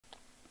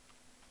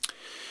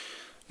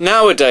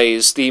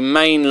Nowadays, the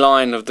main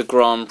line of the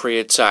Grand Prix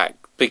attack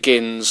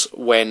begins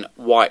when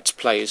white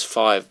plays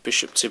 5,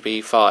 bishop to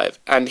b5,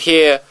 and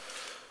here,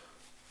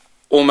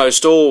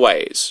 almost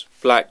always,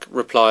 black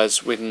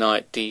replies with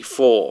knight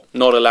d4,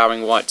 not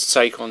allowing white to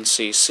take on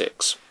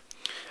c6,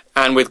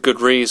 and with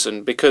good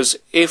reason, because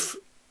if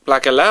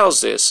black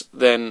allows this,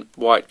 then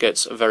white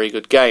gets a very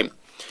good game.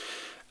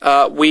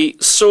 We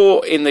saw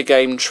in the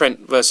game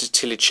Trent versus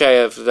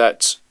Tilichev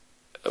that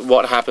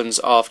what happens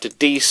after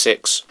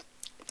d6,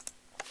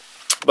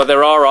 but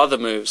there are other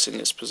moves in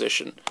this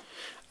position,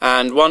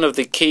 and one of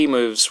the key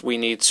moves we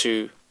need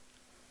to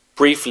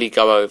briefly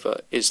go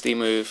over is the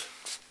move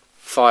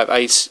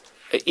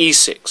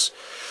e6.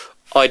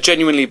 I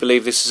genuinely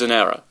believe this is an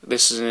error,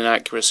 this is an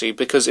inaccuracy,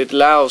 because it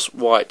allows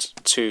white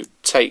to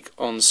take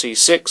on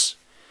c6,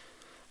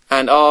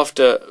 and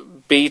after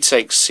b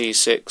takes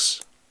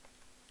c6,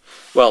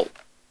 well,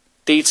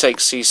 d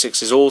takes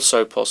c6 is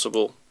also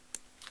possible,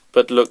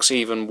 but looks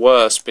even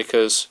worse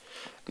because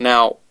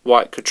now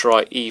white could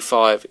try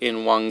e5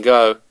 in one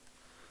go,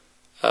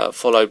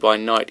 followed by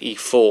knight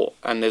e4,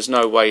 and there's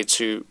no way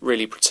to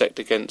really protect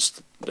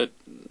against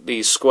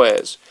these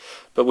squares.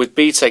 But with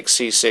b takes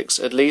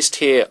c6, at least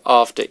here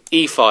after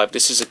e5,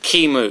 this is a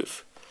key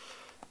move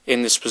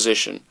in this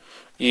position.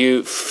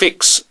 You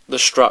fix the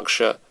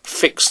structure,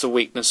 fix the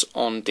weakness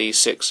on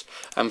d6,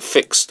 and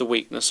fix the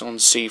weakness on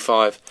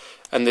c5,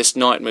 and this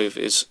knight move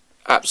is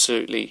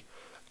absolutely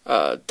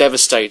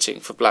devastating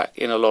for black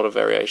in a lot of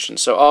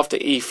variations. So after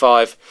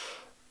e5,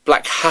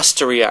 black has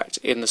to react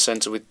in the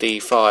centre with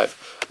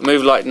d5. A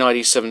move like knight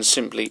e7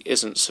 simply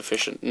isn't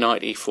sufficient.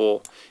 Knight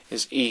e4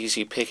 is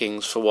easy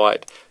pickings for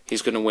white.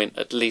 He's going to win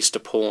at least a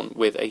pawn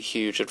with a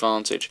huge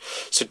advantage.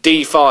 So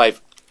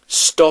d5,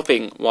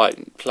 stopping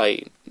white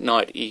play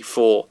knight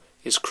e4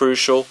 is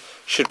crucial.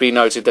 Should be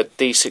noted that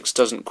d6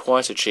 doesn't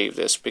quite achieve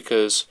this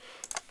because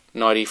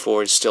knight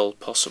e4 is still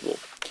possible.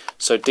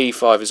 So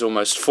d5 is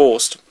almost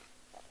forced.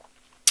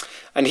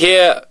 And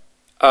here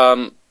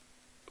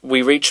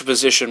we reach a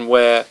position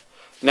where,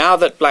 now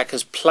that black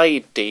has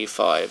played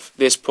d5,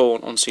 this pawn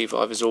on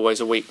c5 is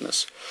always a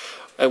weakness.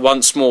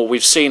 Once more,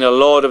 we've seen a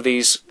lot of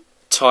these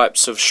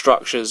types of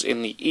structures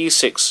in the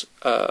e6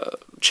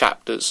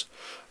 chapters,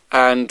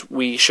 and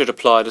we should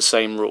apply the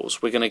same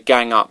rules. We're going to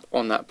gang up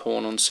on that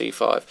pawn on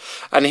c5.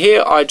 And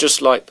here I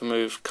just like the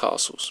move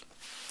castles.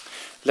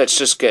 Let's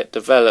just get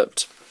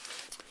developed.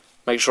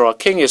 Make sure our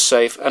king is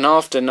safe, and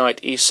after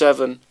knight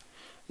e7,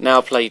 now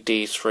play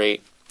d3,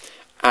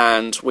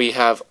 and we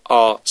have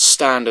our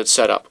standard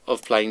setup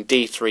of playing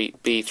d3,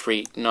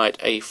 b3, knight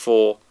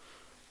a4.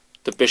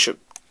 The bishop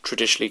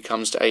traditionally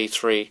comes to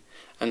a3,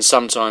 and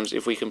sometimes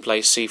if we can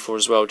play c4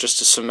 as well, just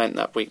to cement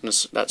that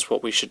weakness, that's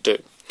what we should do.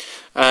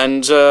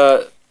 And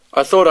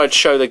I thought I'd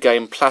show the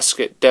game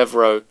Plaskett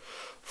Devereux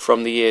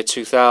from the year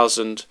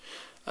 2000,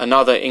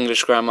 another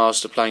English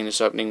Grandmaster playing this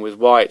opening with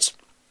white,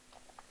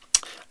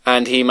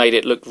 and he made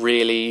it look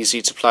really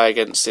easy to play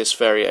against this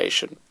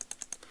variation.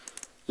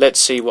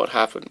 Let's see what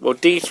happened. Well,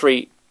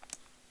 d3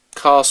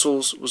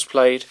 castles was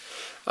played.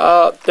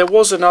 There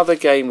was another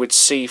game with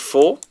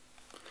c4,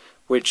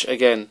 which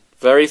again,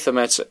 very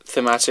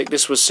thematic.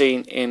 This was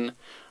seen in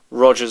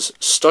Rogers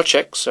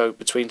Stochek, so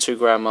between two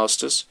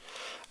grandmasters.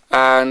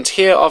 And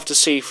here after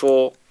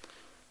c4,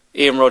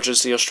 Ian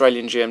Rogers, the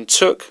Australian GM,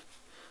 took.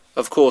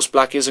 Of course,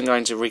 black isn't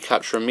going to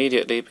recapture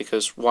immediately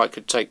because white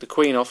could take the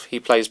queen off. He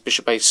plays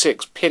bishop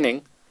a6,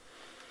 pinning.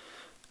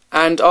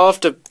 And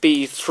after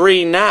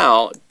b3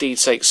 now, d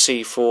takes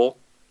c4,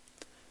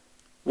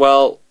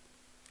 well,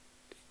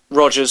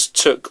 Rogers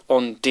took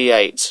on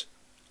d8,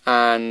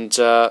 and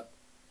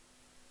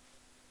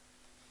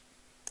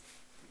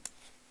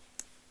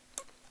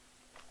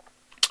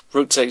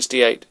rook takes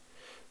d8,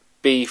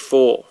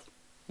 b4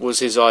 was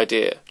his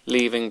idea,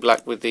 leaving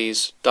black with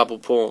these double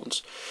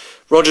pawns.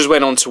 Rogers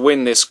went on to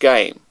win this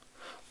game,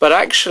 but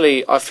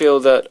actually I feel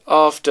that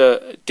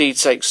after d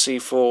takes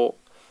c4,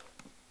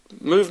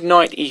 move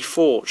knight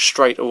e4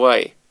 straight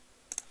away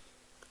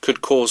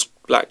could cause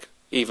black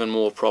even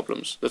more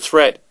problems. The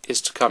threat is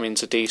to come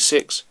into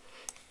d6,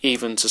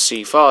 even to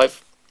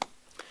c5,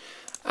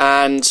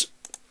 and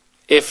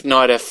if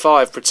knight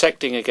f5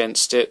 protecting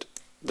against it,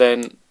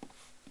 then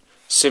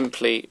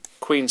simply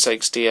queen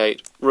takes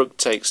d8, rook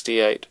takes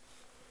d8,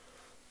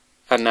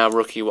 and now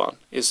rook e1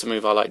 is the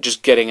move I like,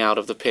 just getting out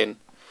of the pin.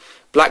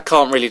 Black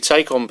can't really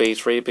take on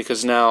b3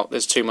 because now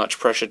there's too much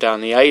pressure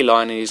down the A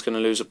line and he's going to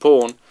lose a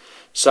pawn.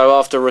 So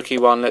after rook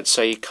e1, let's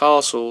say he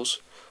castles,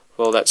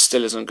 well, that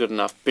still isn't good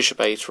enough, bishop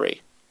a3.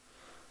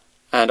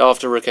 And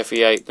after rook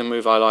fe8, the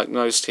move I like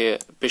most here,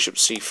 bishop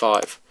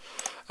c5.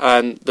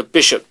 And the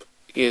bishop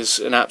is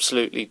an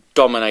absolutely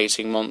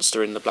dominating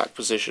monster in the black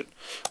position.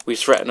 We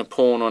threaten a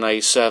pawn on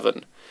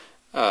a7,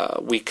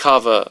 we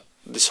cover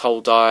this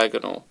whole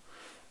diagonal.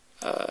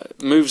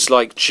 Moves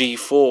like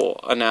g4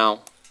 are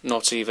now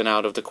not even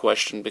out of the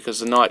question because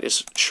the knight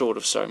is short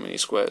of so many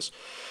squares.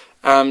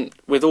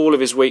 With all of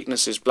his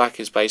weaknesses, black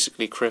is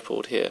basically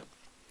crippled here.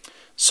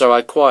 So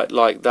I quite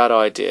like that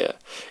idea.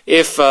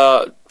 If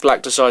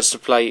black decides to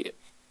play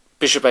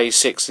bishop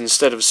a6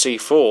 instead of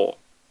c4.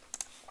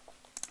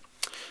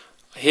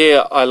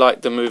 Here I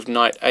like the move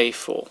knight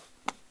a4,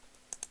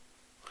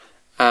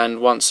 and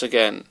once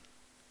again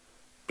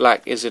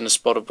black is in a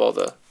spot of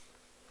bother,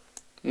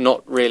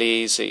 not really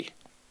easy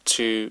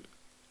to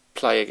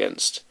play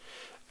against,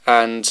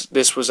 and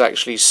this was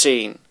actually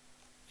seen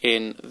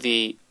in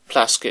the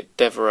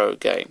Plaskett-Devereux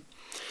game.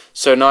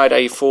 So knight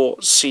a4,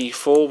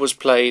 c4 was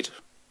played.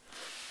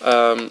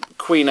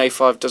 Queen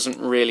a5 doesn't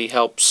really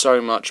help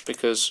so much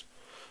because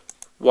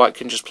white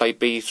can just play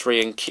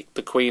b3 and kick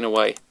the queen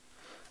away.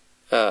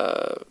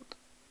 Well,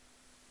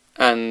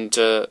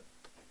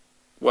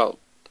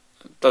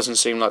 it doesn't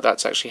seem like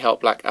that's actually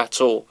helped black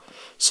at all.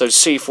 So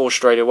c4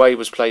 straight away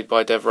was played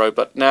by Devereux,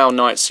 but now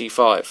knight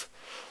c5.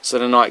 So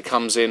the knight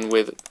comes in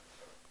with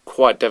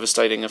quite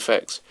devastating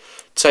effects.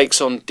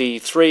 Takes on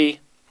d3,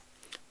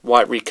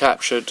 white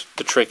recaptured.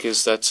 The trick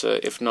is that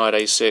if knight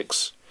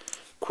a6,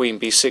 queen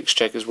b6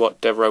 check is what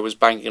Devereux was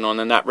banking on,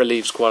 and that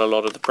relieves quite a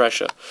lot of the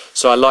pressure.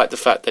 So I like the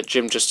fact that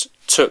Jim just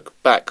took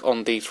back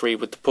on d3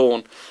 with the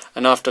pawn,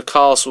 and after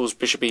castles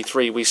bishop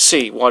e3 we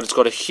see white has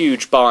got a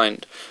huge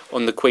bind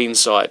on the queen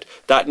side.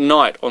 That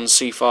knight on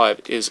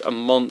c5 is a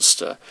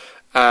monster,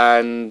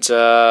 and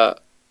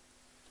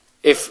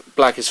if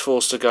black is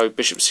forced to go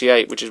bishop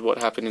c8, which is what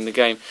happened in the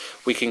game,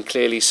 we can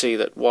clearly see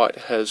that white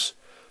has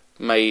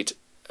made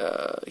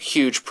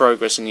huge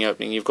progress in the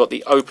opening. You've got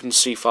the open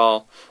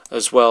c-file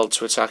as well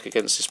to attack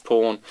against this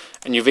pawn,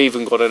 and you've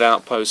even got an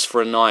outpost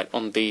for a knight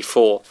on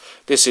d4.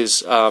 This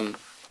is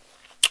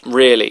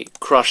really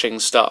crushing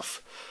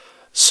stuff.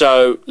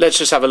 So let's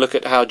just have a look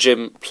at how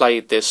Jim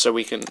played this so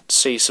we can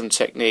see some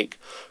technique.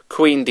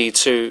 Queen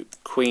d2,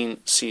 queen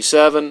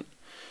c7.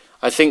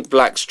 I think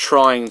black's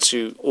trying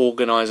to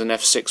organise an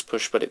f6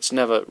 push, but it's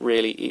never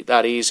really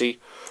that easy.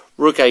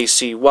 Rook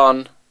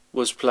ac1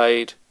 was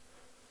played.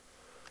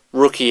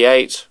 Rook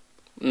e8,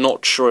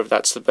 not sure if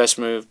that's the best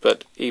move,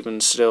 but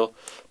even still.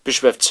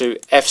 Bishop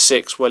f2,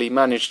 f6, well, he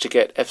managed to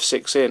get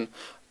f6 in,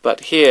 but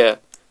here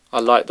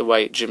I like the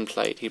way Jim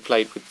played. He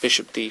played with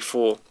bishop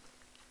d4,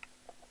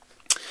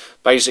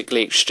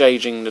 basically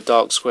exchanging the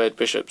dark squared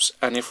bishops,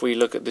 and if we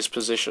look at this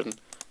position,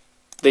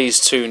 these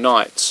two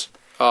knights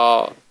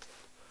are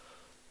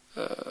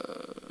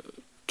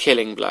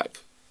killing black.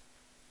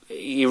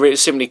 He really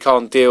simply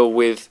can't deal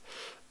with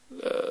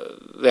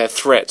their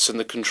threats and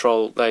the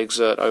control they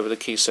exert over the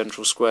key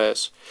central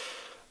squares.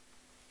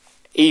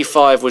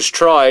 e5 was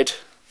tried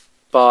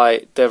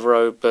by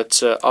Devereux,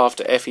 but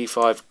after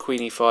fe5, queen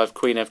e5,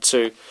 queen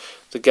f2,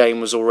 the game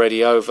was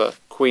already over.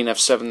 Queen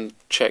f7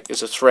 check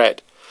is a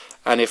threat,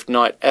 and if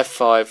knight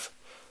f5,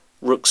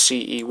 rook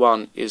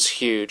ce1 is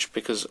huge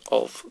because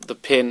of the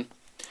pin.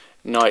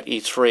 Knight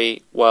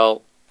e3,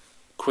 well,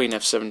 queen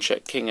f7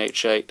 check, king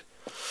h8,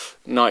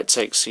 knight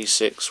takes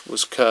c6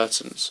 was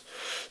curtains.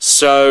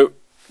 So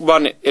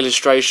one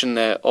illustration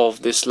there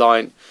of this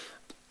line.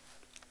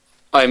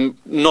 I'm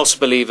not a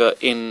believer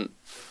in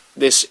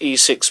this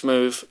e6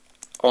 move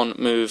on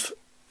move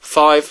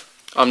 5.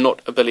 I'm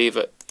not a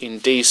believer in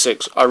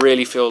d6. I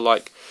really feel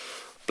like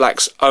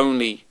black's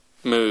only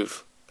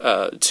move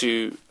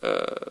to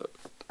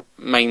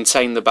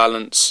maintain the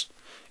balance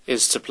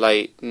is to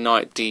play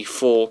knight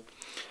d4,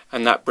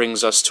 and that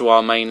brings us to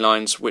our main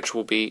lines, which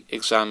will be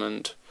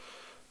examined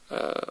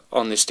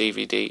on this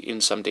DVD in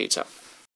some detail.